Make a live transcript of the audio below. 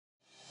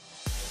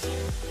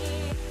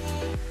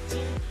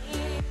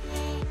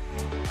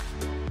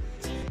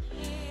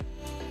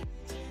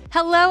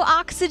Hello,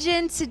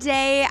 Oxygen.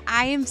 Today,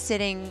 I am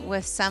sitting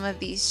with some of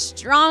the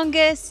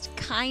strongest,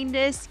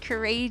 kindest,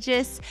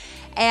 courageous,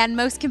 and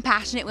most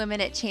compassionate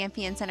women at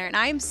Champion Center. And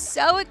I am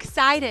so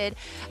excited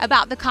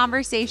about the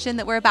conversation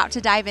that we're about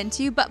to dive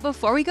into. But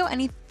before we go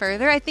any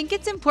further, I think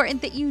it's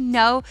important that you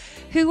know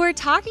who we're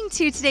talking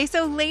to today.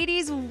 So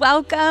ladies,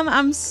 welcome.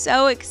 I'm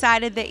so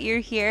excited that you're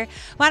here.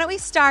 Why don't we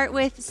start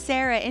with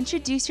Sarah?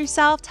 Introduce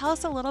yourself. Tell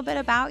us a little bit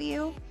about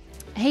you.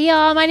 Hey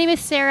y'all, my name is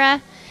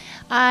Sarah.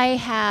 I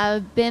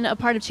have been a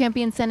part of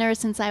Champion Center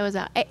since I was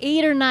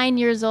 8 or 9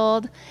 years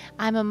old.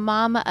 I'm a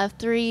mom of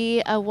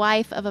 3, a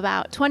wife of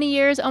about 20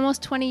 years,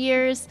 almost 20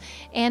 years,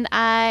 and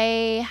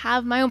I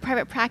have my own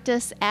private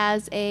practice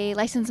as a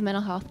licensed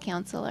mental health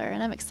counselor,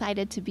 and I'm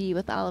excited to be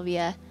with all of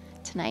you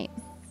tonight.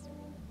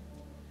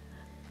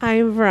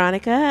 I'm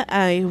Veronica.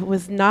 I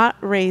was not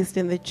raised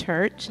in the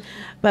church,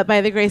 but by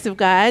the grace of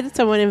God,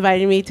 someone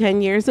invited me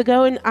 10 years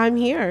ago, and I'm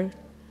here.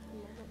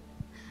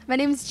 My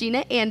name is Gina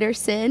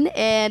Anderson,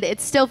 and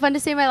it's still fun to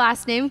say my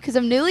last name because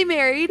I'm newly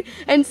married,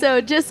 and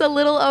so just a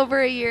little over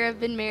a year I've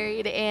been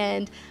married,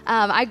 and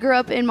I grew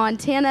up in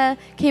Montana,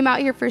 came out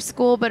here for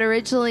school, but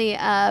originally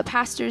a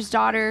pastor's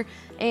daughter,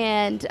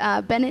 and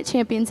been at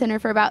Champion Center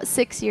for about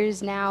 6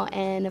 years now,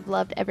 and have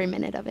loved every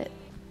minute of it.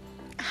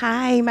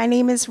 Hi, my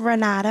name is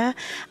Renata.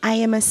 I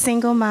am a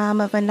single mom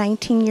of a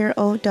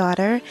 19-year-old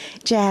daughter,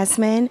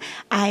 Jasmine.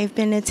 I've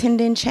been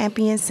attending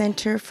Champion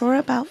Center for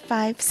about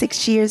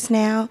 5-6 years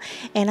now,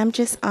 and I'm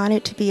just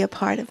honored to be a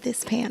part of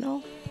this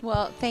panel.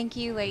 Well, thank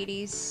you,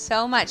 ladies,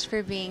 so much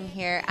for being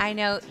here. I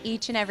know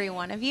each and every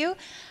one of you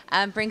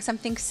bring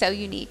something so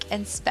unique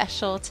and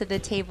special to the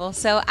table.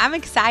 So I'm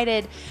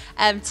excited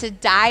to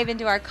dive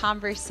into our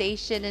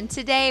conversation. And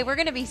today we're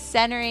going to be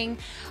centering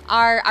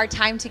our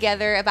time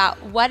together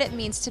about what it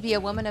means to be a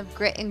woman of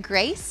grit and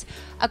grace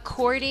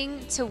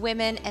according to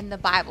women in the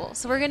Bible.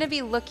 So we're going to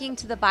be looking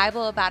to the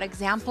Bible about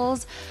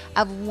examples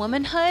of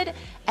womanhood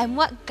and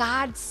what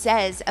God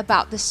says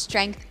about the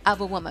strength of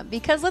a woman.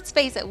 Because let's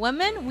face it,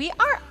 women, we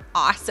are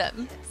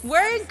awesome.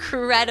 We're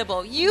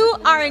incredible. You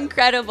are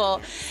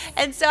incredible.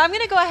 And so I'm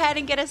going to go ahead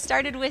and get us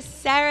started with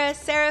Sarah.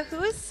 Sarah,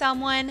 who is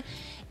someone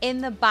in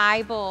the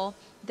Bible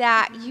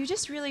that you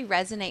just really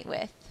resonate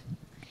with?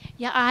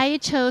 Yeah, I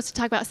chose to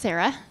talk about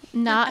Sarah,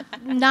 not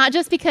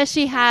just because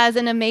she has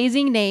an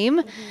amazing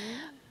name,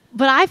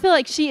 but I feel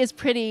like she is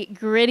pretty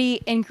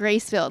gritty and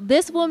grace-filled.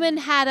 This woman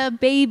had a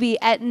baby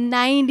at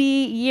 90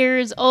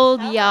 years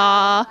old,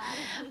 y'all.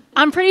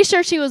 I'm pretty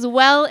sure she was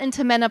well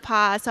into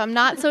menopause, so I'm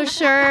not so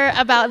sure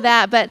about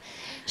that. But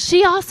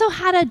she also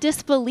had a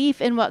disbelief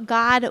in what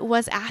God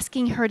was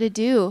asking her to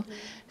do.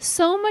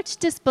 So much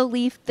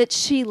disbelief that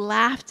she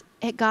laughed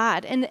at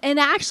God and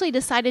actually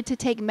decided to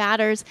take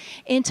matters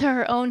into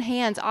her own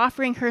hands,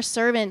 offering her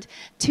servant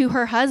to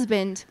her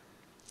husband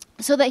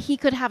so that he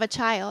could have a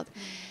child.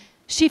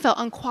 She felt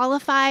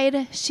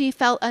unqualified, she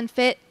felt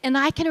unfit, and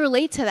I can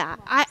relate to that.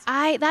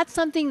 That's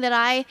something that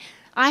I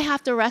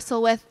have to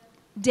wrestle with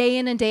day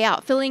in and day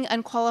out, feeling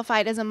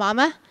unqualified as a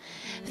mama,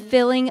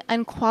 feeling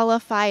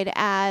unqualified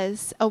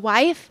as a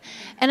wife,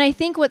 and I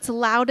think what's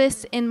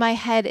loudest in my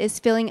head is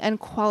feeling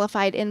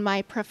unqualified in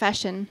my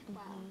profession.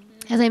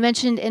 As I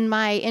mentioned in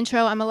my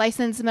intro, I'm a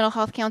licensed mental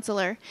health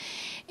counselor,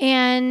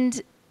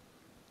 and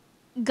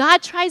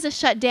God tries to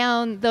shut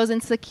down those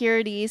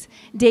insecurities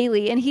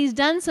daily, and he's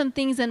done some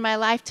things in my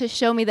life to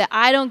show me that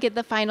I don't get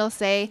the final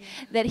say,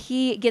 that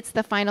he gets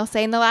the final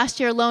say. In the last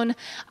year alone,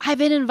 I've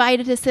been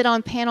invited to sit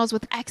on panels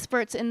with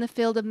experts in the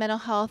field of mental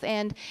health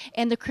and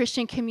the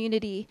Christian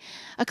community.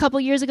 A couple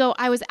years ago,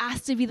 I was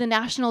asked to be the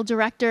national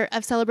director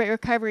of Celebrate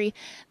Recovery.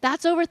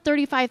 That's over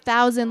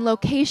 35,000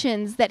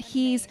 locations that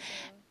he's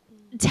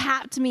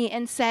tapped me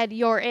and said,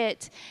 "You're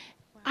it."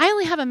 I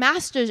only have a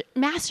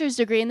master's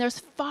degree, and there's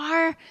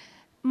far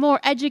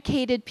more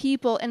educated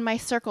people in my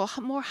circle,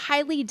 more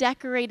highly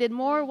decorated,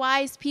 more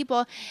wise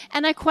people.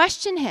 And I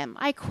question him.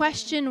 I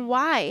question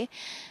why.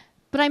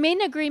 But I made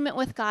an agreement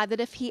with God that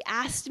if he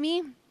asked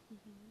me,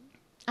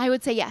 I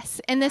would say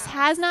yes. And this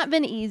has not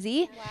been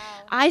easy. Wow.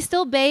 I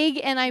still beg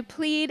and I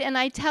plead and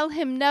I tell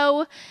him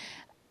no.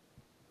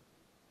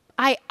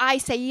 I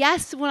say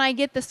yes when I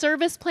get the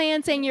service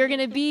plan saying you're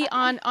going to be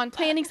on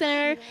Planning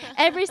Center.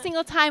 Every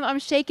single time I'm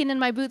shaking in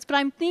my boots, but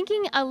I'm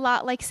thinking a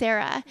lot like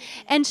Sarah.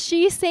 And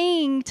she's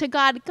saying to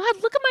God, "God,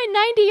 look at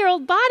my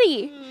 90-year-old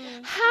body.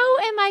 How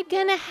am I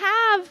going to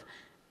have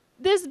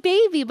this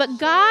baby?" But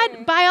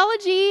God,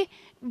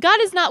 God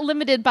is not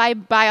limited by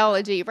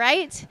biology,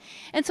 right?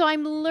 And so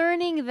I'm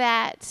learning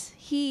that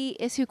he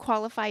is who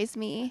qualifies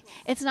me.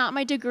 It's not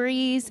my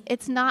degrees.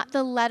 It's not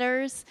the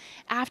letters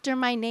after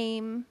my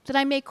name, that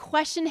I may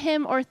question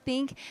him or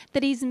think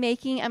that he's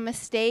making a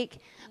mistake,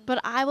 but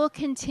I will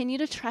continue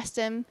to trust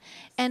him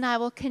and I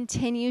will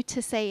continue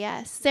to say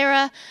yes.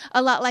 Sarah,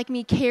 a lot like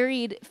me,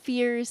 carried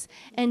fears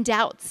and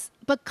doubts,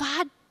 but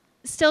God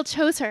still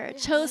chose her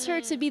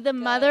to be the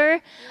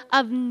mother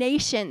of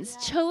nations,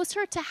 chose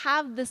her to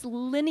have this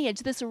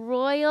lineage, this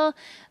royal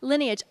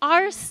lineage.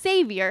 Our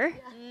Savior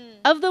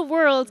of the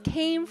world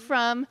came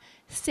from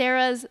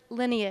Sarah's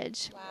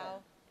lineage. Wow.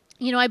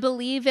 You know, I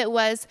believe it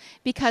was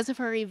because of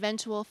her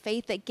eventual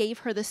faith that gave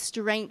her the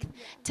strength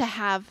to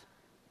have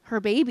her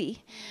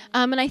baby.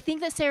 And I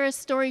think that Sarah's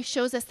story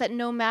shows us that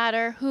no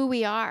matter who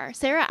we are,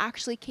 Sarah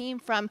actually came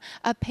from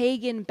a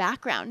pagan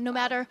background. No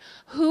matter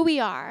who we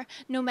are,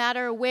 no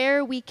matter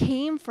where we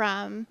came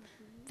from,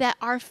 that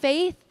our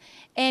faith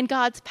and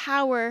God's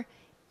power,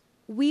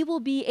 we will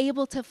be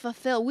able to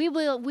fulfill. We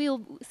will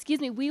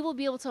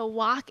be able to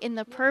walk in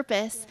the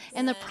purpose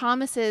and the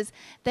promises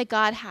that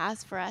God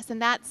has for us.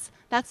 And that's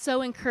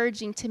so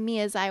encouraging to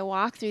me as I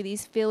walk through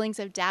these feelings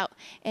of doubt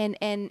and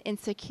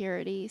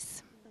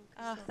insecurities.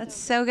 Oh, that's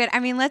so good. I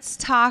mean, let's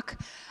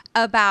talk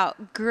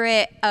about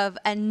grit of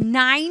a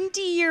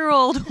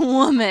 90-year-old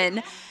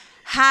woman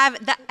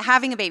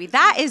having a baby.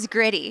 That is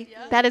gritty.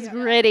 That is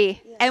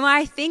gritty. And what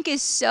I think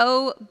is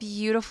so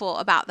beautiful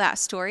about that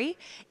story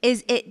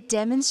is it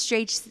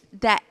demonstrates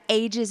that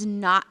age is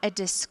not a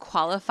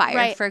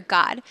disqualifier for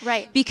God.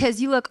 Right.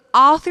 Because you look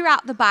all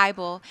throughout the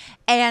Bible,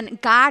 and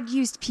God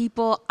used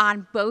people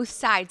on both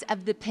sides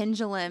of the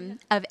pendulum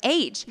of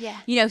age. Yeah.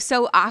 You know,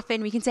 so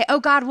often we can say, oh,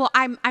 God, well,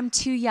 I'm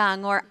too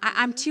young, or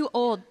I'm too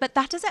old. But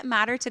that doesn't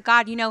matter to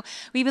God. You know,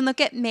 we even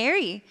look at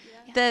Mary,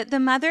 the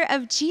mother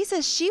of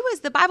Jesus.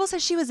 The Bible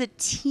says she was a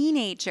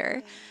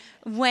teenager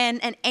when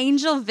an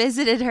angel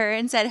visited her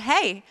and said,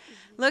 hey,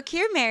 look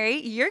here,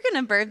 Mary, you're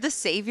going to birth the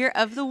Savior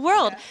of the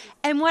world.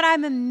 And what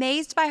I'm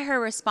amazed by her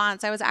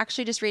response, I was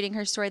actually just reading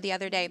her story the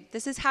other day.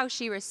 This is how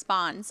she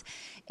responds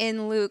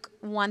in Luke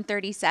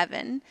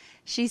 1:37.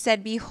 She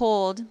said,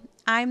 behold,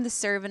 I'm the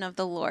servant of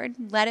the Lord.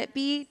 Let it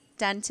be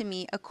done to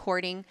me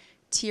according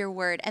to your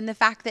word. And the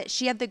fact that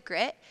she had the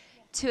grit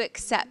to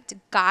accept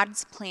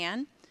God's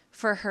plan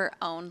for her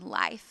own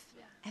life.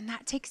 And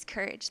that takes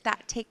courage.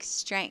 That takes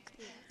strength.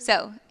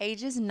 So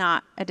age is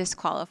not a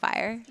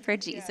disqualifier for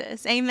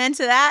Jesus. Amen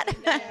to that.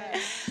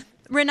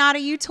 Renata,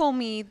 you told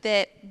me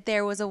that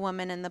there was a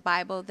woman in the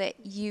Bible that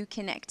you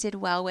connected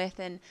well with,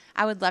 and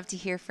I would love to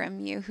hear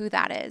from you who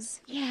that is.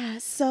 Yeah,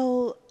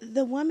 so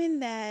the woman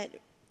that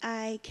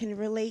I can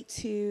relate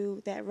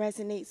to that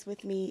resonates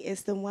with me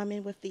is the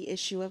woman with the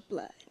issue of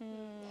blood.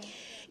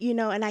 You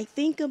know, and I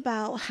think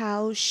about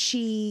how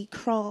she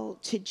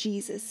crawled to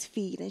Jesus'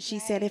 feet, and she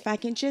said, if I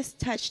can just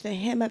touch the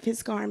hem of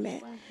his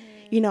garment,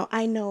 you know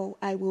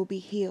I will be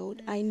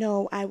healed. I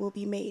know I will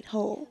be made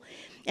whole.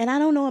 And I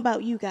don't know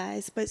about you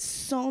guys, but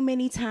so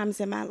many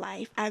times in my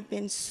life, I've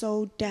been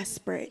so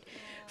desperate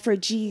for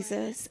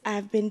Jesus.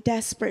 I've been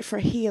desperate for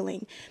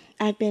healing.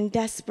 I've been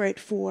desperate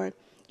for,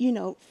 you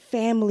know,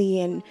 family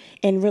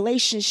and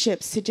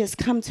relationships to just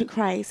come to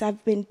Christ.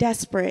 I've been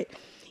desperate.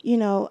 You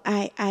know,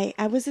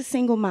 I was a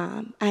single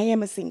mom. I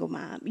am a single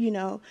mom, you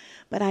know,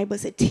 but I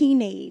was a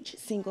teenage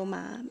single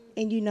mom.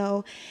 And, you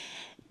know,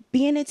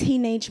 being a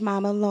teenage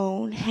mom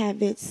alone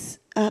have its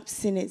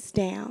ups and its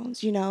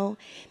downs, you know.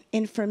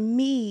 And for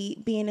me,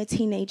 being a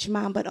teenage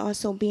mom, but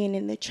also being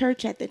in the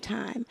church at the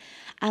time,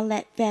 I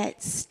let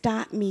that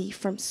stop me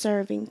from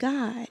serving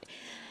God.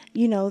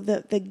 You know,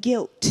 the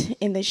guilt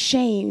and the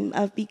shame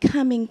of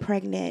becoming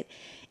pregnant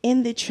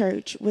in the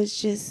church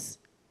was just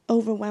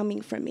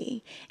overwhelming for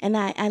me. And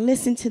I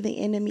listened to the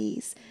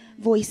enemy's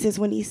voices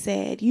when he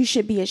said, you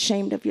should be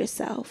ashamed of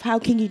yourself. How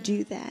can you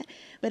do that?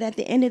 But at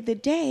the end of the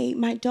day,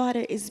 my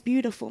daughter is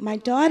beautiful. My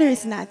daughter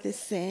is not the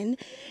sin.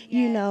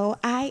 You know,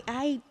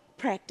 I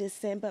practice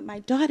sin, but my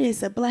daughter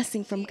is a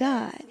blessing from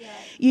God.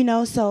 You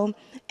know, so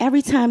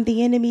every time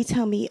the enemy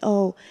tell me,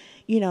 oh,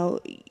 you know,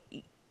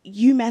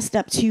 you messed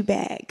up too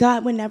bad,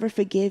 God will never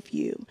forgive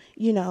you,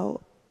 you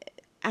know,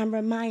 I'm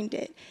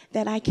reminded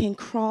that I can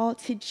crawl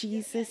to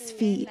Jesus'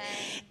 feet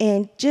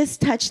and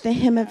just touch the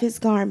hem of his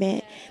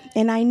garment.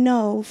 And I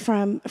know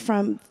from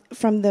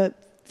the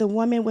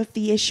woman with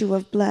the issue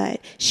of blood,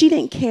 she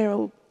didn't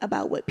care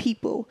about what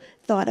people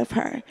thought of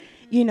her.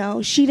 You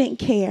know, she didn't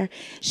care.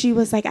 She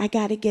was like, I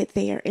got to get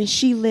there. And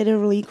she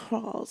literally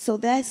crawled. So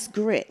that's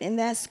grit and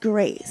that's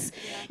grace,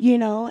 you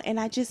know. And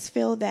I just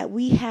feel that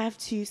we have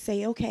to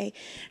say, okay,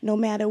 no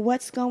matter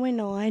what's going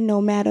on, no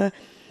matter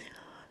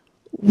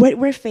what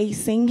we're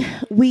facing,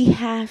 we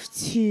have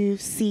to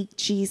seek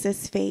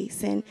Jesus'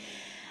 face. And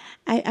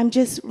I'm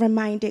just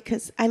reminded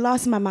because I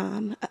lost my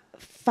mom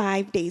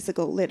 5 days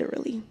ago,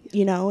 literally,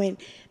 you know, and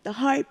the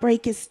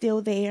heartbreak is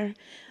still there.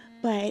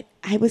 But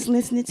I was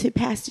listening to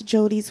Pastor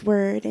Jody's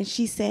word, and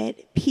she said,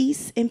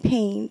 peace and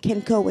pain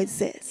can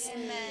coexist.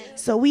 Amen.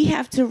 So we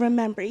have to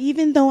remember,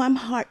 even though I'm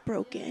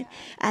heartbroken,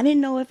 I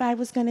didn't know if I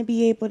was going to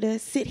be able to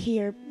sit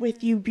here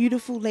with you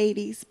beautiful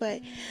ladies,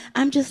 but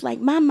I'm just like,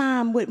 my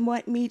mom wouldn't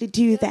want me to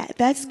do that.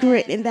 That's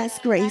grit and that's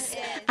grace.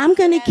 I'm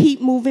going to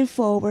keep moving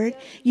forward.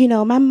 You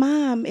know, my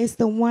mom is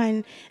the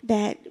one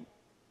that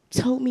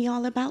told me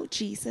all about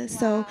Jesus.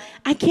 So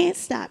I can't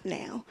stop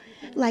now.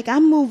 Like,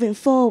 I'm moving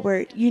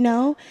forward, you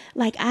know?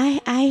 Like,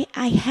 I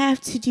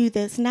have to do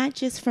this, not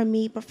just for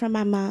me, but for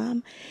my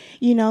mom,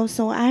 you know?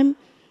 So I'm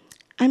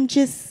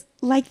just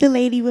like the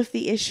lady with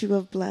the issue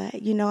of blood.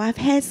 You know, I've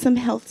had some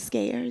health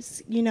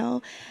scares, you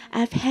know?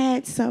 I've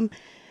had some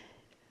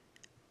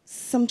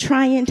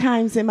trying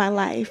times in my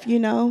life, you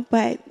know?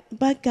 But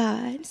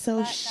God.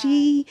 So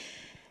she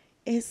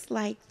it's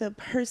like the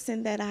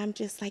person that I'm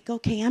just like,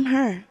 okay, I'm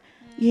her.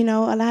 You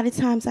know, a lot of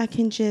times I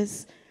can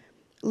just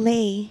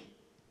lay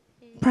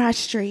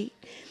prostrate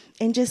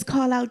and just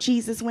call out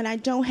Jesus when I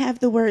don't have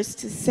the words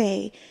to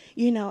say.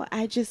 You know,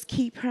 I just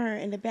keep her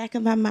in the back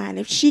of my mind.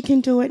 If she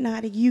can do it,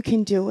 Nada, you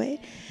can do it.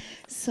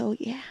 So,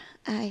 yeah,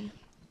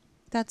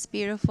 That's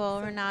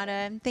beautiful,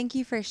 Renata. Thank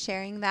you for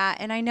sharing that.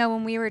 And I know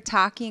when we were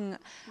talking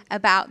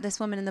about this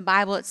woman in the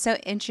Bible, it's so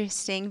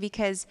interesting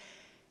because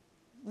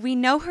we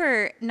know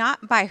her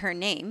not by her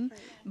name,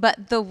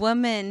 but the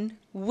woman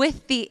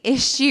with the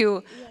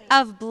issue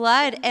of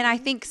blood. And I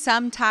think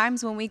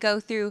sometimes when we go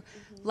through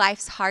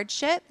life's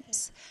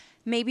hardships,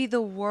 maybe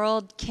the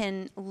world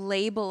can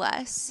label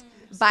us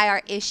by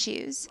our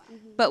issues,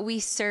 but we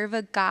serve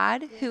a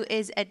God who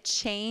is a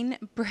chain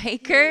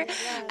breaker,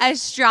 a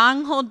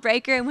stronghold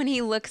breaker. And when he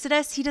looks at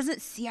us, he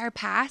doesn't see our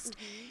past.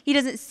 He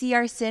doesn't see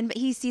our sin, but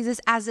he sees us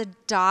as a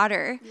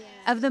daughter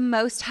of the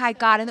Most High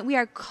God, and that we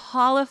are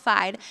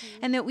qualified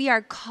and that we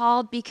are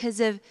called because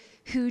of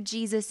who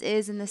Jesus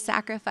is and the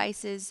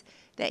sacrifices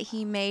that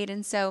he made.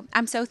 And so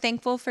I'm so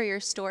thankful for your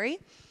story,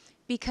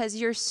 because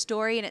your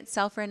story in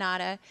itself,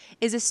 Renata,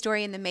 is a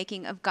story in the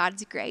making of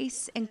God's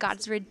grace and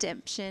God's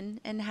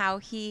redemption, and how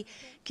he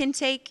can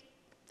take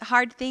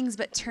hard things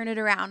but turn it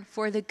around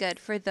for the good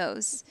for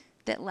those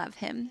that love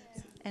him.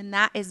 And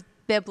that is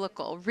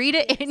biblical. Read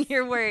it in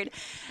your word.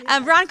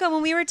 Veronica,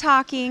 when we were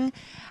talking,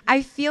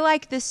 I feel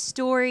like the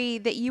story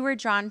that you were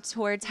drawn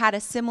towards had a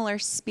similar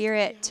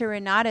spirit to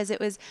Renata's. It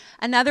was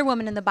another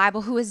woman in the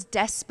Bible who was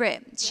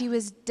desperate. She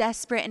was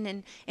desperate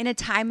and in a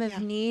time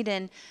of need.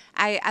 And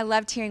I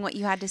loved hearing what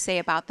you had to say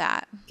about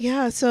that.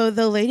 Yeah, so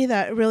the lady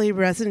that really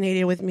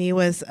resonated with me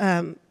was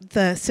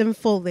the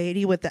sinful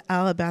lady with the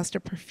alabaster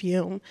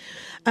perfume.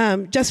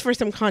 Just for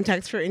some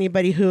context for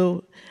anybody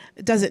who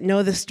doesn't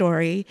know the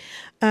story,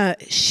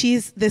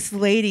 she's this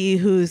lady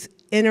who's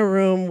in a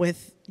room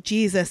with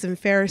Jesus and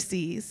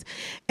Pharisees,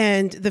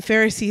 and the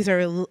Pharisees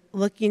are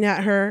looking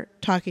at her,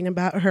 talking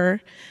about her,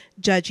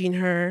 judging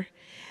her,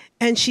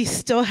 and she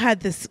still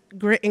had this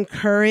grit and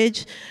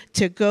courage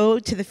to go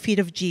to the feet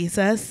of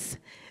Jesus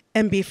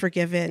and be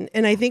forgiven.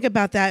 And I think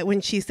about that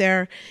when she's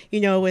there, you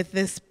know, with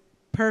this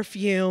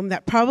perfume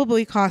that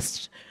probably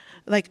cost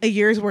like a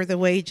year's worth of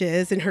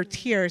wages, and her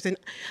tears. And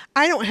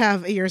I don't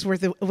have a year's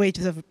worth of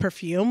wages of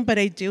perfume, but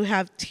I do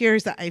have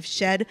tears that I've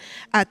shed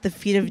at the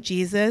feet of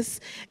Jesus.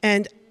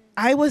 And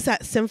I was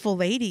that sinful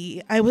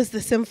lady. I was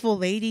the sinful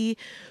lady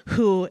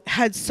who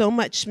had so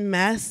much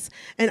mess,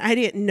 and I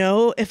didn't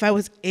know if I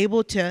was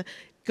able to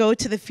go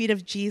to the feet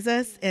of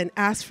Jesus and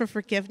ask for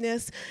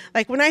forgiveness.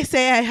 Like when I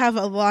say I have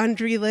a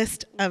laundry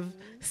list of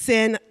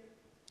sin,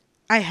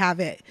 I have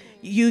it.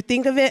 You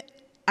think of it,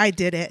 I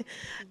did it.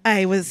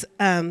 I was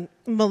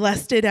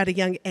molested at a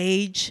young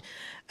age.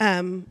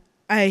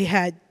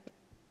 I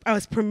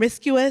was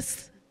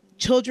promiscuous,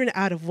 children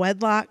out of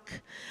wedlock,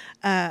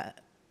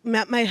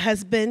 met my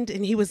husband,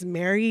 and he was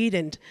married,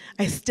 and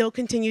I still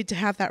continued to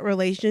have that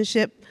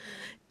relationship.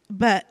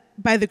 But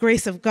by the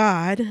grace of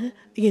God,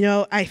 you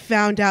know, I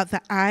found out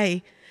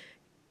that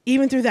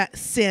even through that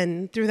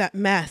sin, through that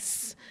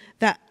mess,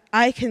 that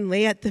I can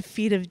lay at the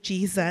feet of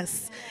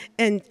Jesus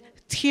and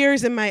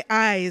tears in my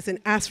eyes and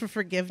ask for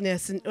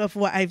forgiveness of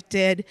what I've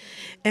did.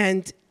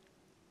 And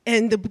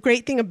the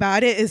great thing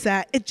about it is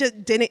that it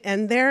just didn't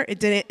end there. It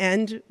didn't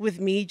end with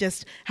me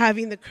just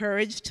having the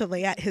courage to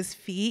lay at his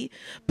feet.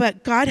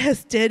 But God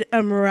has did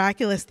a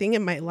miraculous thing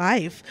in my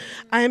life.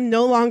 I am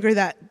no longer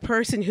that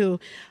person who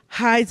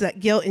hides that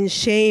guilt and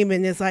shame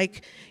and is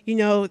like, you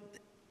know,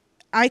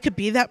 I could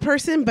be that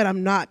person, but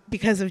I'm not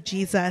because of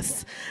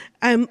Jesus.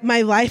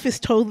 My life is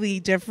totally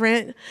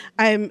different.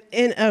 I'm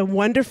in a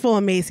wonderful,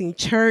 amazing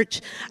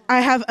church. I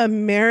have a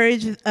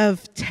marriage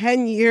of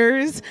 10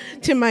 years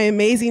to my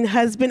amazing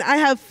husband. I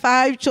have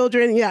 5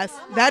 children. Yes,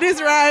 that is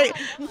right.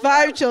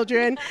 5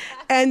 children.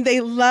 And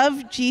they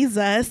love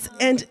Jesus.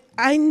 And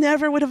I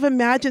never would have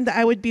imagined that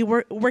I would be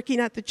working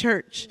at the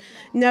church.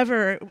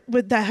 Never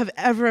would that have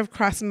ever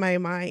crossed my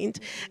mind.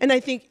 And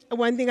I think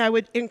one thing I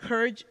would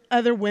encourage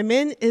other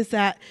women is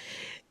that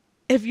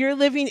if you're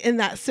living in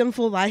that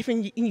sinful life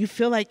and you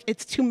feel like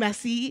it's too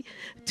messy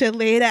to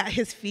lay it at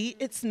his feet,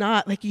 it's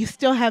not. Like, you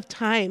still have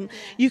time.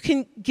 You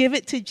can give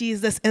it to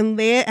Jesus and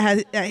lay it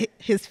at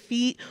his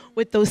feet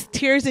with those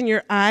tears in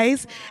your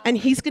eyes, and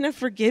he's going to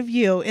forgive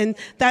you. And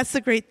that's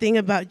the great thing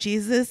about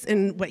Jesus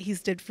and what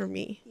he's did for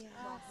me.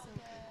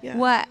 Yeah.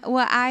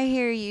 What I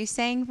hear you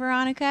saying,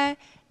 Veronica,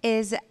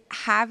 is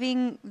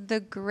having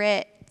the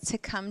grit to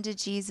come to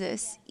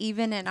Jesus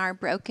even in our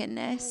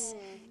brokenness,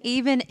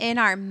 even in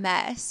our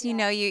mess. You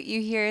know,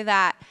 you hear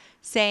that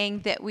saying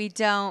that we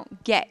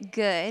don't get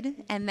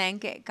good and then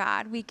get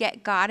God. We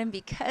get God, and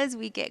because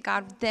we get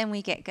God, then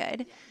we get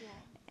good.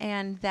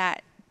 And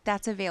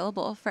that's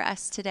available for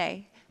us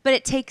today. But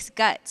it takes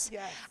guts.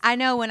 Yes. I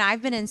know when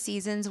I've been in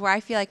seasons where I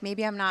feel like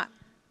maybe I'm not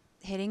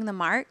hitting the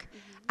mark,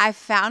 I've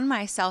found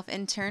myself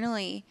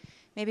internally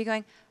maybe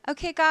going,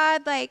 okay,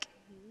 God, like,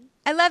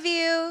 I love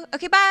you.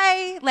 Okay,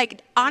 bye.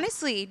 Like,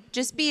 honestly,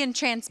 just being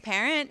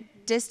transparent,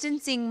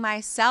 distancing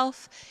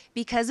myself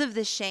because of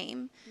the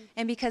shame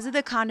and because of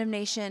the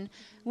condemnation,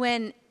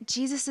 when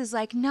Jesus is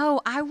like, no,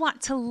 I want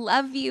to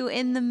love you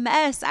in the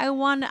mess. I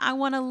want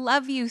to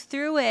love you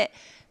through it.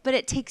 But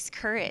it takes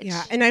courage.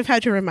 Yeah, and I've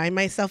had to remind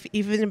myself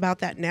even about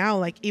that now,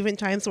 like even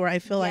times where I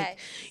feel like,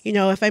 you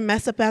know, if I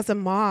mess up as a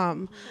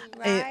mom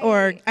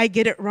or I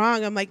get it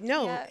wrong, I'm like,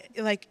 no,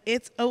 like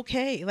it's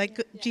okay.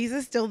 Like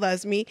Jesus still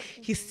loves me.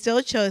 He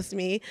still chose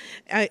me.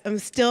 I'm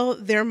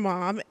still their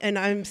mom, and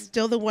I'm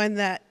still the one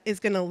that is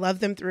going to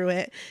love them through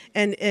it.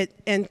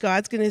 And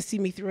God's going to see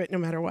me through it no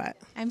matter what.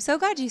 I'm so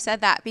glad you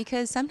said that,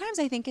 because sometimes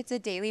I think it's a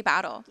daily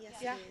battle.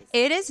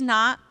 It is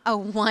not a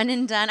one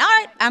and done. All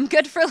right, I'm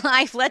good for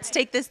life. Let's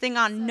take this thing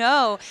on.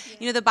 No,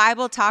 you know, the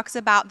Bible talks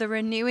about the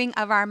renewing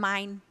of our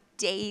mind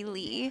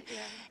daily,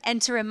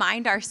 and to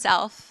remind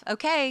ourselves,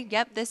 okay,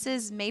 yep, this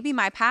is maybe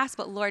my past,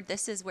 but Lord,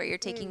 this is where you're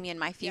taking me in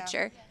my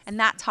future. And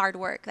that's hard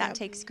work. That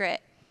takes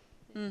grit.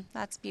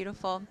 That's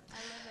beautiful.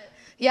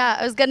 Yeah,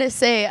 I was going to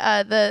say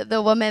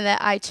the woman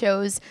that I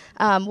chose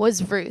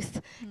was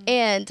Ruth.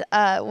 And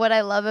what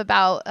I love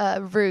about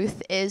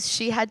Ruth is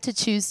she had to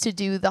choose to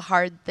do the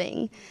hard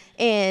thing.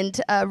 And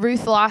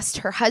Ruth lost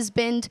her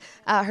husband,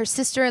 her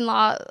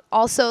sister-in-law.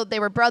 Also, they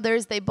were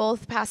brothers. They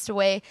both passed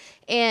away.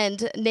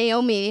 And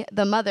Naomi,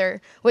 the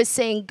mother, was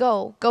saying,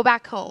 go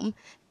back home.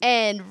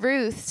 And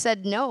Ruth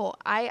said, no,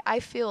 I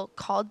feel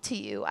called to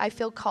you. I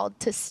feel called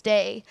to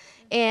stay.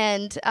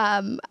 And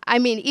I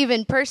mean,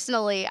 even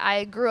personally,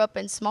 I grew up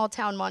in small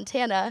town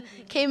Montana,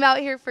 came out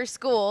here for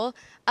school,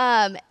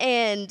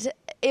 and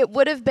it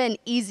would have been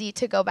easy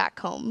to go back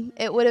home.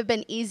 It would have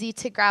been easy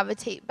to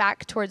gravitate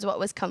back towards what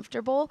was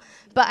comfortable,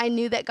 but I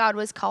knew that God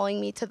was calling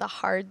me to the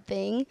hard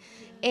thing.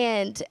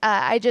 And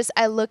I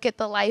look at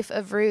the life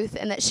of Ruth,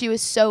 and that she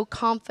was so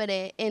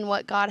confident in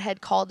what God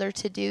had called her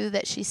to do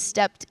that she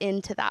stepped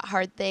into that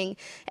hard thing.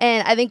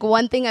 And I think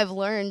one thing I've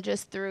learned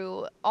just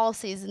through all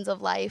seasons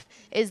of life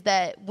is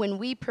that when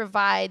we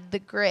provide the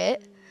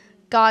grit,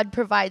 God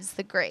provides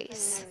the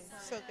grace.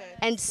 So good.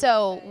 And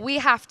so we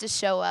have to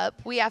show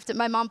up.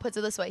 My mom puts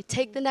it this way,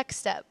 take the next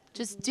step.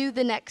 Just do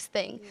the next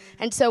thing.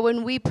 And so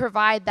when we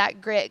provide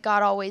that grit,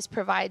 God always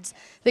provides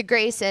the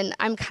grace. And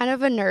I'm kind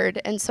of a nerd,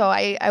 and so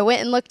I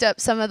went and looked up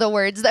some of the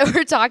words that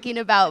we're talking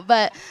about.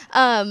 But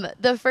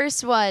the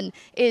first one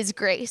is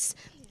grace.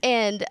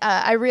 And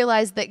I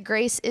realized that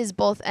grace is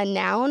both a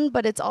noun,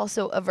 but it's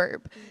also a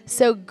verb.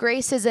 So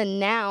grace as a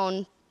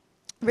noun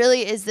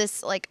really is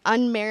this like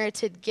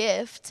unmerited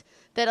gift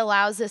that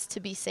allows us to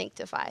be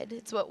sanctified.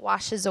 It's what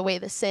washes away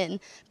the sin.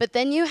 But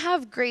then you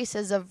have grace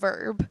as a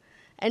verb.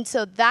 And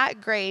so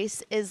that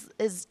grace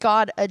is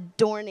God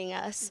adorning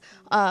us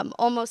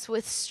almost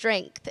with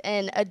strength,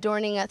 and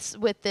adorning us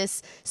with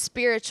this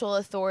spiritual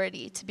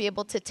authority to be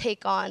able to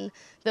take on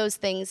those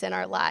things in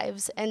our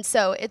lives. And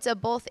so it's a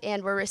both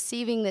and. We're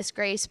receiving this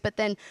grace, but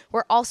then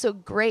we're also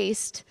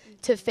graced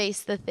to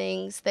face the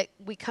things that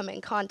we come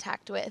in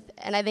contact with.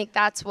 And I think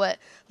that's what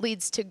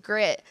leads to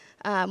grit,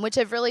 which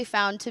I've really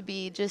found to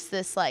be just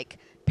this like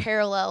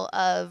parallel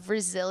of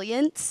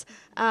resilience.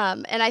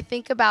 And I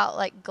think about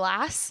like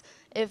glass.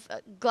 If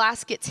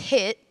glass gets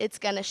hit, it's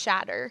going to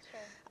shatter.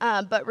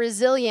 But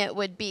resilient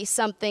would be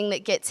something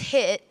that gets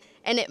hit,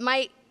 and it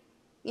might,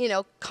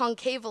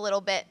 concave a little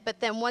bit.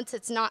 But then once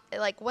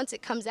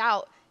it comes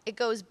out, it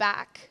goes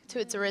back to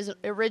its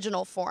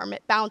original form.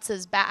 It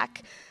bounces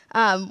back,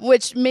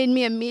 which made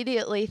me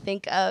immediately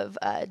think of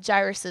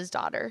Jairus'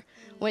 daughter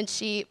when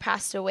she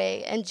passed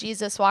away. And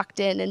Jesus walked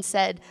in and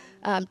said,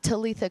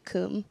 Talitha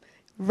cum,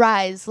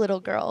 rise,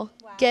 little girl.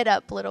 Get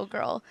up, little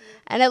girl.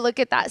 And I look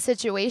at that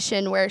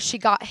situation where she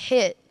got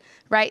hit,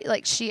 right?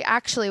 Like she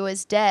actually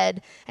was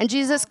dead. And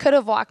Jesus could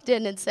have walked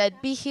in and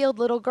said, be healed,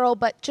 little girl,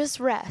 but just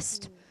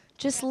rest.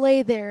 Just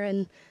lay there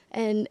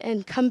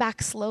and come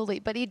back slowly.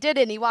 But he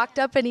didn't. He walked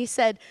up and he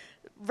said,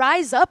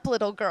 rise up,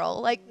 little girl.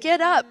 Like, get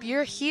up.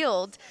 You're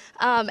healed.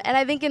 And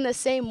I think in the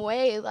same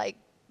way, like,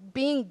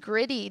 being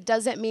gritty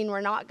doesn't mean we're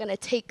not going to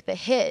take the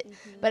hit,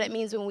 but it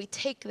means when we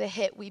take the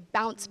hit, we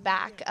bounce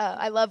back.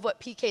 I love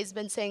what PK's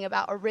been saying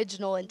about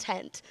original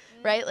intent,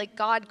 right? Like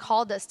God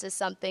called us to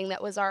something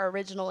that was our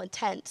original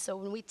intent. So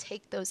when we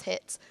take those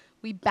hits,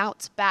 we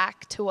bounce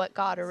back to what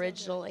God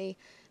originally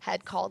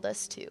had called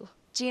us to.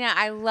 Gina,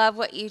 I love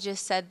what you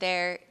just said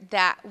there,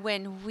 that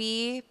when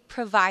we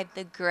provide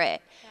the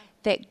grit,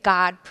 that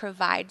God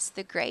provides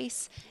the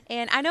grace.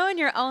 And I know in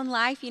your own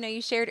life,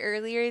 you shared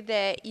earlier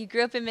that you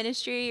grew up in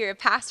ministry, you're a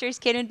pastor's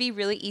kid, and it'd be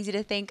really easy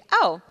to think,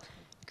 oh,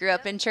 grew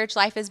up in church,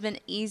 life has been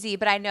easy.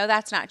 But I know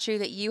that's not true,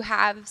 that you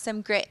have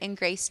some grit and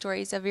grace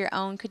stories of your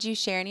own. Could you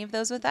share any of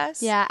those with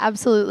us? Yeah,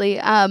 absolutely.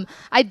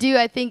 I do.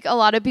 I think a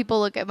lot of people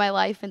look at my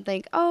life and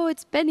think, oh,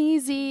 it's been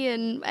easy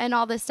and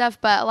all this stuff.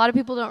 But a lot of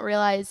people don't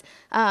realize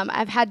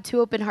I've had 2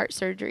 open heart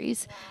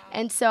surgeries.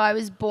 And so I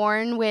was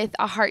born with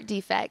a heart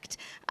defect.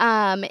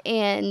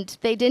 And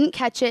they didn't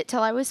catch it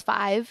till I was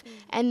 5.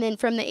 And then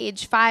from the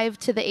age 5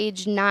 to the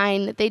age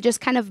 9, they just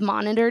kind of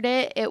monitored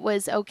it. It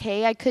was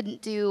okay. I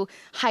couldn't do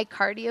high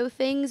cardio cardio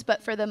things,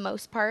 but for the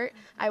most part,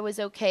 I was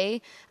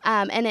okay.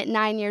 And at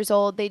 9 years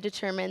old, they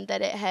determined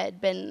that it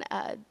had been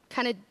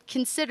kind of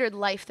considered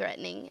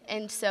life-threatening,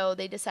 and so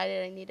they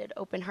decided I needed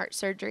open heart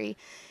surgery.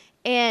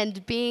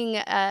 And being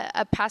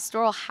a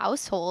pastoral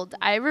household,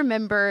 I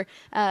remember,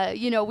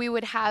 we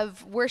would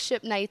have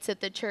worship nights at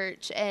the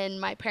church,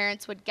 and my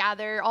parents would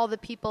gather all the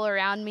people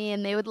around me,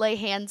 and they would lay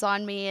hands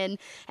on me,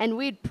 and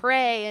we'd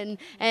pray,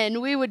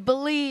 and we would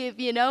believe,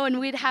 and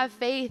we'd have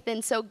faith.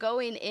 And so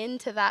going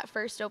into that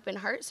first open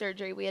heart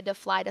surgery, we had to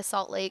fly to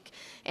Salt Lake.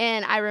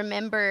 And I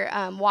remember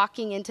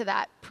walking into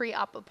that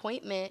pre-op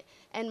appointment,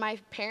 and my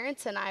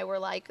parents and I were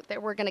like,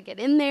 we're going to get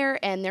in there,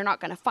 and they're not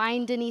going to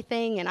find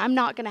anything, and I'm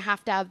not going to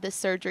have this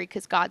surgery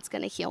because God's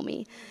going to heal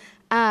me.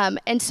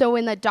 And so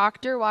when the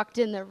doctor walked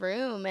in the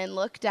room and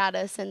looked at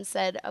us and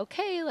said,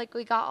 okay, like,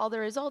 we got all the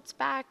results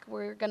back,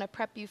 we're going to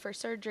prep you for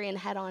surgery and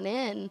head on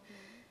in,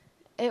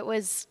 it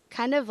was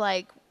kind of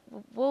like,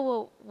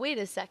 whoa, wait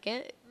a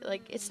second.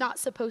 Like, it's not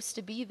supposed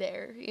to be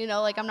there.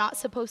 Like, I'm not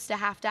supposed to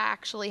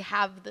actually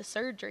have the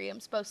surgery. I'm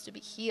supposed to be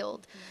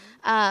healed.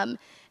 And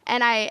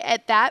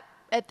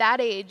at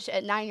that age,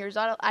 at 9 years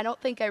old, I don't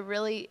think I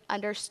really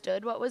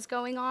understood what was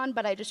going on,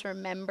 but I just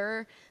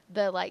remember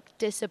the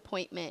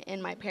disappointment in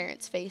my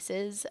parents'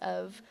 faces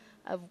of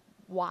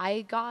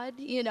why God,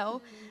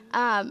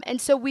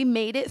 and so we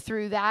made it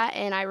through that,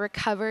 and I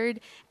recovered,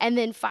 and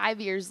then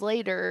 5 years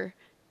later,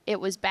 it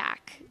was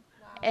back.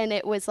 And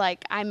it was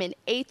like, I'm in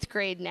 8th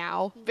grade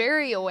now,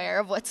 very aware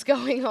of what's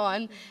going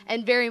on,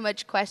 and very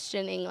much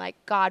questioning, like,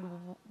 God,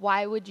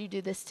 why would you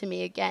do this to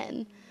me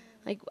again?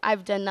 Like,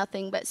 I've done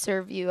nothing but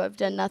serve you. I've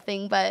done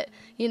nothing but,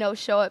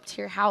 show up to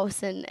your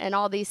house and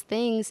all these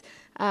things.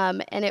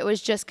 And it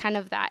was just kind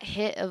of that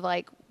hit of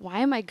like, why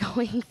am I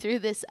going through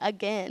this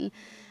again?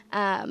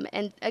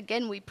 And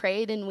again, we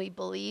prayed and we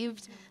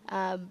believed,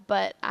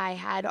 but I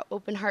had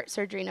open heart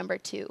surgery number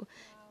 2.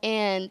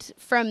 And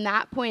from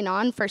that point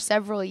on, for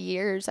several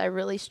years, I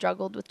really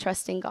struggled with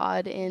trusting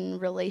God in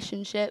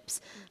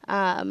relationships,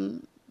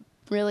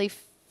 really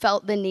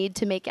felt the need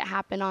to make it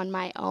happen on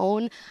my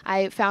own.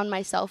 I found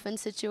myself in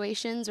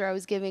situations where I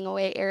was giving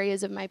away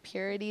areas of my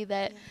purity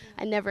that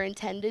I never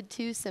intended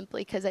to,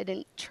 simply because I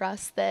didn't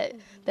trust that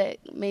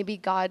maybe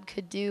God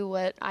could do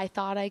what I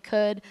thought I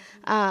could.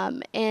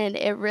 And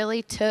it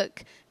really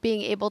took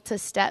being able to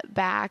step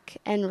back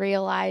and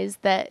realize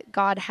that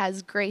God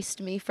has graced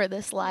me for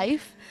this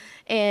life,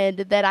 and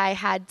that I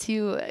had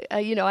to,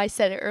 I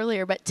said it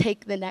earlier, but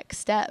take the next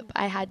step.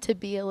 I had to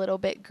be a little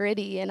bit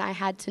gritty, and I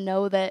had to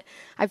know that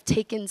I've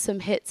taken some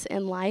hits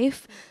in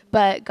life,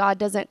 but God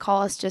doesn't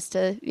call us just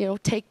to,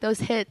 take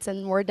those hits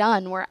and we're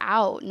done, we're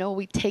out. No,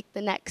 we take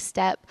the next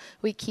step.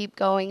 We keep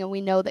going, and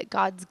we know that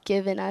God's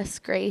given us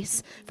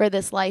grace for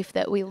this life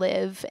that we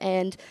live.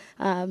 And,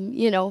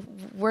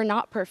 we're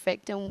not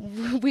perfect,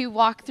 and we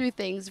walk through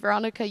things.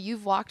 Veronica,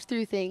 you've walked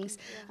through things.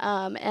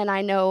 And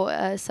I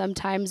know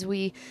sometimes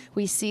we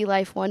see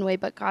life one way,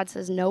 but God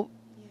says, nope,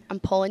 I'm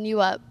pulling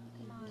you up.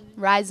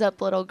 Rise up,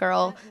 little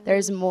girl.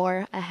 There's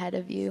more ahead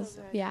of you.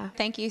 Yeah.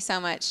 Thank you so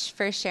much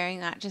for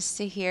sharing that, just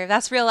to hear.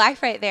 That's real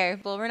life right there.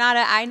 Well,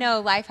 Renata, I know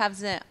life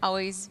hasn't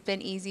always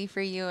been easy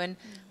for you, and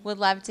would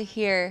love to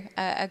hear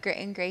a grit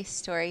and grace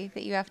story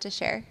that you have to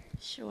share.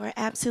 Sure,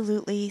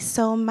 absolutely.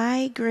 So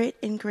my grit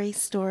and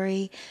grace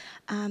story,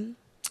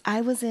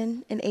 I was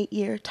in an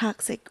 8-year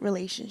toxic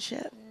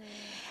relationship.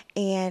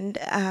 And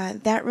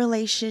that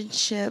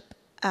relationship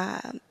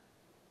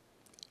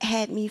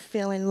had me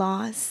feeling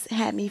lost,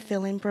 had me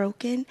feeling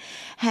broken,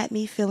 had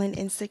me feeling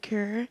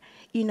insecure.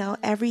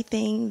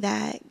 Everything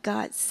that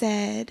God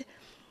said,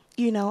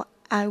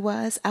 I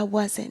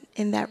wasn't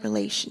in that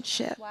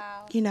relationship.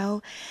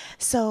 Wow.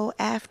 So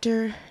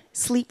after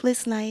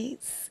sleepless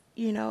nights,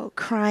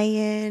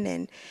 crying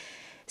and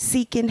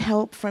seeking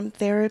help from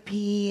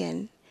therapy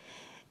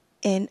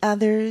and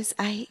others,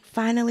 I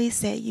finally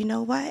said, you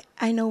know what?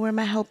 I know where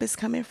my help is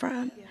coming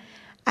from. Yeah.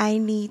 I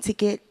need to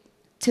get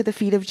to the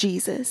feet of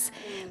Jesus.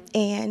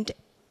 And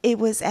it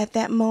was at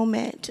that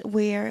moment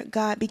where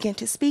God began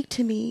to speak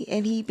to me,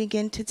 and he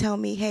began to tell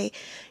me, hey,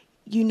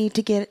 you need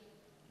to get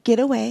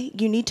away,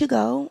 you need to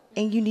go,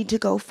 and you need to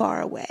go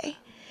far away.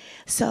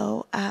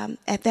 So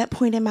at that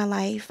point in my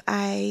life,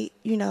 I,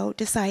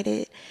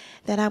 decided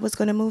that I was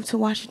going to move to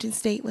Washington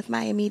State with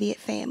my immediate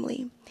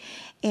family.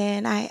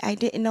 And I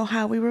didn't know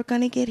how we were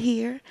going to get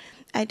here.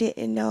 I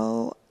didn't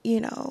know,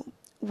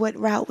 what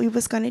route we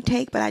was going to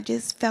take, but I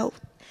just felt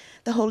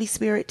the Holy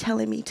Spirit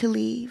telling me to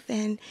leave.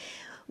 And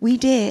we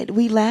did.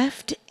 We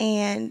left,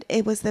 and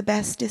it was the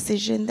best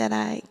decision that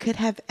I could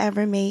have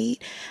ever made.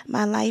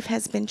 My life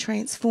has been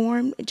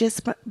transformed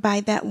just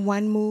by that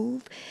one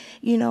move.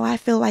 I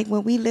feel like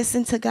when we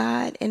listen to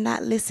God and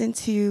not listen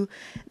to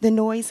the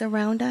noise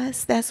around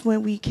us, that's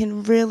when we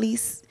can really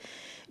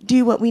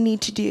do what we need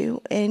to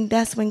do, and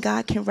that's when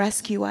God can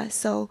rescue us.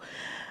 So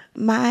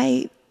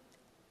my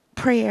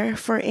prayer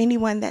for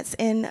anyone that's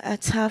in a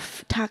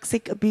tough,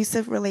 toxic,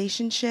 abusive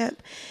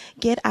relationship,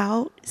 get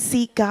out,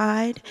 seek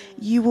God.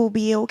 You will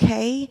be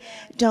okay.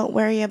 Don't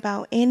worry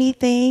about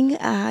anything.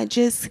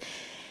 Just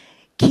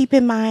keep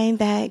in mind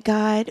that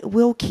God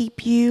will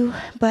keep you,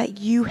 but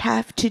you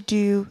have to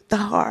do the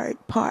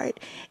hard part,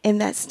 and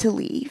that's to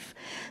leave.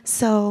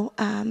 So,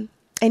 and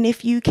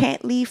if you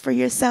can't leave for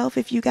yourself,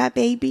 if you got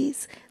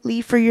babies,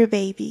 leave for your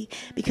baby,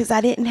 because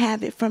I didn't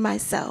have it for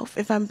myself,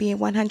 if I'm being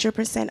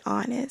 100%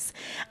 honest.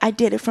 I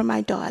did it for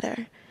my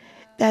daughter.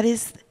 That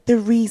is the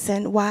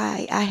reason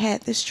why I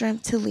had the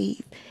strength to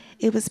leave.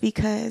 It was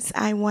because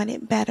I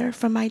wanted better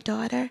for my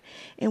daughter,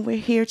 and we're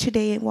here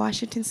today in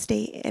Washington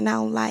State, and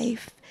our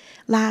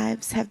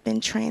lives have been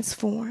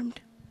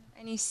transformed.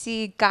 And you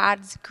see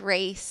God's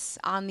grace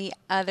on the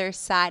other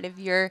side of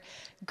your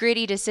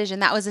gritty decision.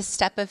 That was a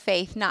step of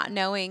faith, not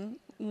knowing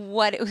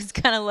what it was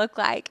going to look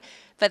like,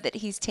 but that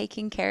he's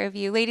taking care of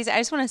you. Ladies, I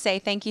just want to say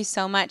thank you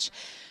so much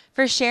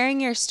for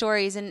sharing your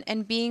stories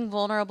and being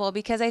vulnerable,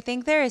 because I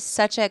think there is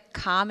such a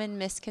common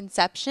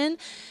misconception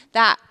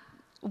that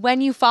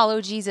when you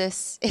follow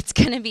Jesus, it's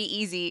going to be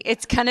easy.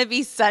 It's going to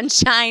be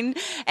sunshine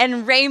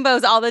and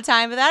rainbows all the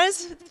time. But that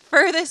is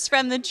furthest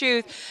from the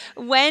truth.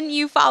 When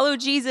you follow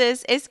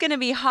Jesus, it's going to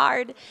be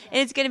hard and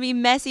it's going to be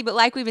messy. But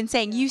like we've been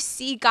saying, you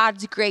see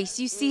God's grace.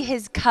 You see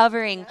his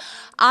covering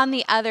on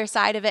the other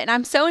side of it. And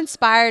I'm so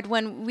inspired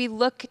when we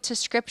look to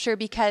scripture,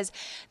 because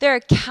there are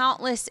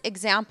countless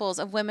examples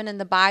of women in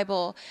the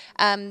Bible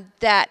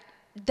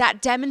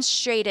that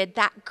demonstrated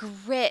that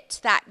grit,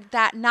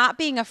 that not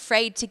being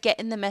afraid to get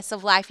in the mess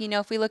of life. You know,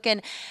 if we look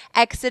in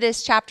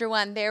Exodus chapter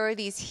 1, there were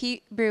these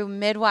Hebrew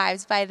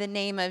midwives by the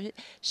name of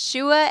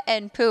Shua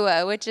and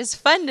Pua, which is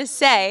fun to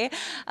say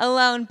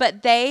alone,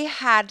 but they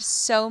had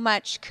so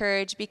much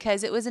courage,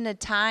 because it was in a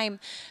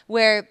time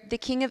where the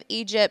king of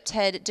Egypt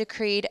had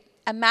decreed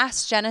a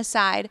mass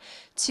genocide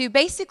to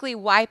basically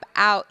wipe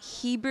out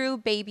Hebrew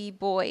baby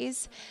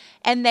boys.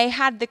 And they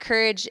had the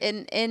courage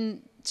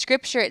in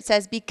Scripture, it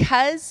says,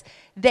 because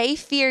they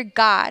feared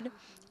God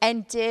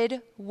and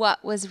did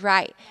what was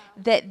right,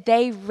 that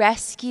they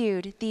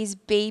rescued these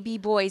baby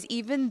boys.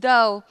 Even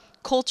though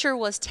culture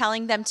was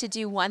telling them to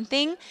do one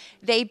thing,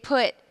 they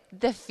put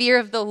the fear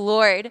of the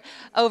Lord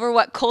over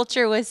what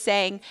culture was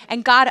saying,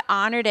 and God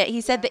honored it. He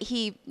said that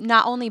he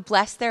not only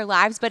blessed their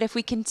lives, but if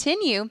we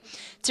continue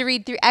to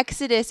read through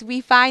Exodus,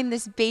 we find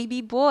this baby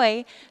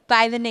boy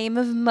by the name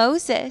of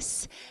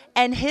Moses,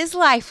 and his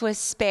life was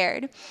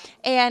spared.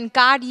 And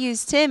God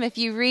used him, if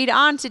you read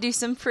on, to do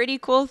some pretty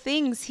cool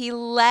things. He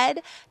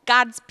led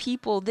God's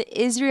people,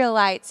 the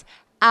Israelites,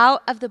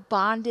 out of the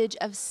bondage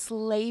of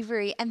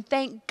slavery. And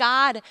thank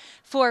God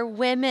for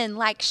women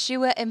like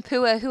Shua and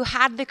Pua, who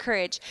had the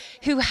courage,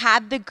 who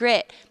had the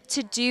grit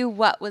to do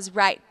what was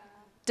right,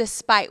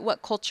 despite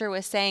what culture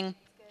was saying.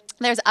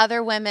 There's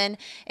other women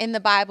in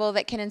the Bible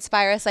that can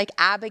inspire us, like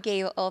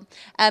Abigail.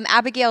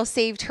 Abigail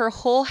saved her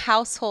whole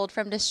household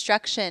from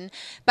destruction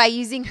by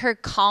using her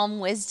calm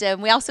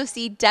wisdom. We also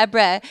see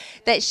Deborah,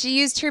 that she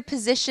used her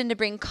position to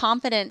bring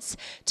confidence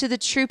to the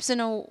troops in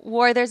a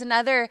war. There's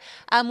another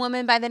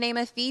woman by the name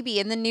of Phoebe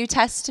in the New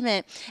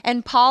Testament,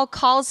 and Paul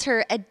calls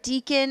her a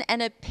deacon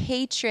and a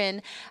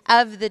patron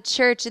of the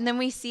church. And then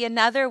we see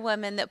another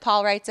woman that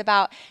Paul writes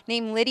about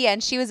named Lydia,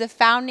 and she was a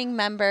founding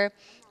member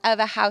of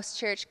a house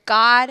church.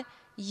 God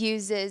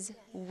uses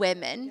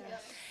women.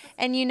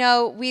 And you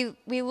know,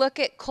 we look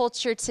at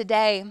culture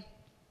today,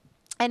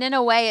 and in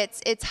a way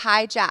it's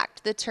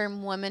hijacked the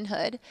term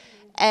womanhood.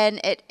 And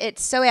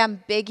it's so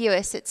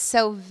ambiguous, it's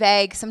so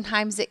vague.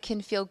 Sometimes it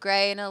can feel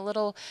gray and a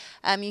little,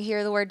 you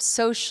hear the word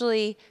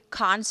socially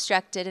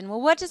constructed. And well,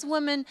 what does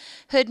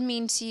womanhood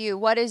mean to you?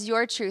 What is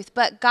your truth?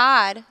 But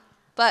God,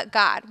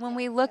 when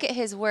we look at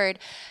his word,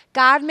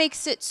 God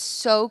makes it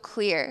so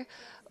clear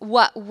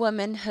what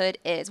womanhood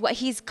is, what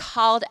he's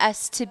called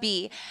us to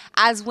be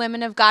as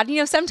women of God. You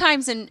know,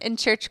 sometimes in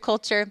church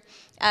culture,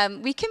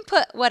 we can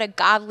put what a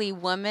godly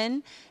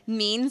woman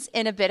means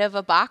in a bit of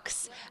a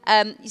box.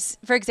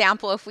 For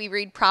example, if we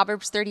read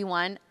Proverbs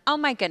 31, oh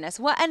my goodness,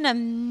 what an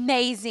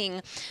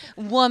amazing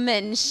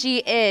woman she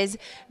is.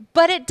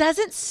 But it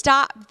doesn't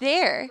stop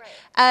there.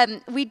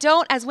 We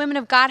don't, as women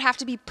of God, have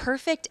to be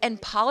perfect and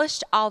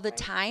polished all the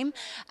time.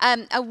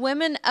 A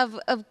woman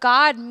of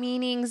God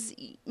means,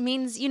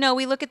 you know,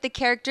 we look at the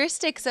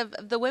characteristics of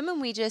the women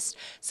we just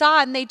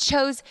saw, and they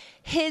chose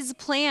his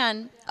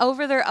plan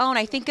over their own.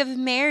 I think of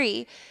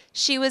Mary.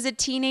 She was a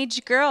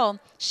teenage girl.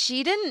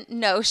 She didn't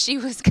know she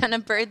was going to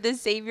birth the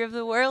Savior of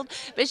the world,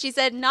 but she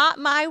said, not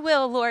my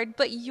will, Lord,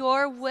 but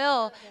your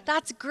will.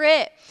 That's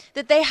grit,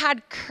 that they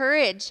had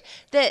courage,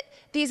 that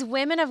these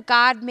women of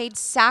God made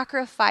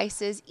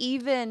sacrifices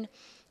even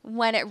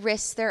when it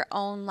risked their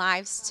own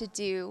lives to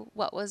do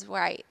what was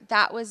right.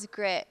 That was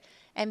grit.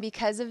 And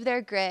because of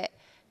their grit,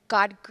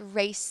 God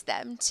graced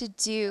them to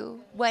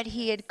do what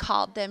he had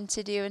called them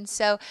to do. And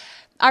so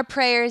our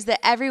prayer is that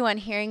everyone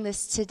hearing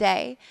this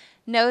today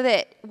know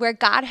that where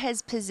God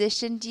has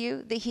positioned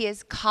you, that he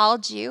has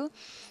called you,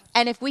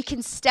 and if we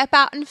can step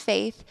out in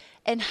faith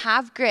and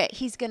have grit,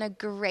 he's going to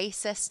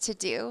grace us to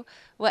do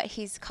what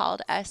he's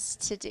called us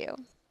to do.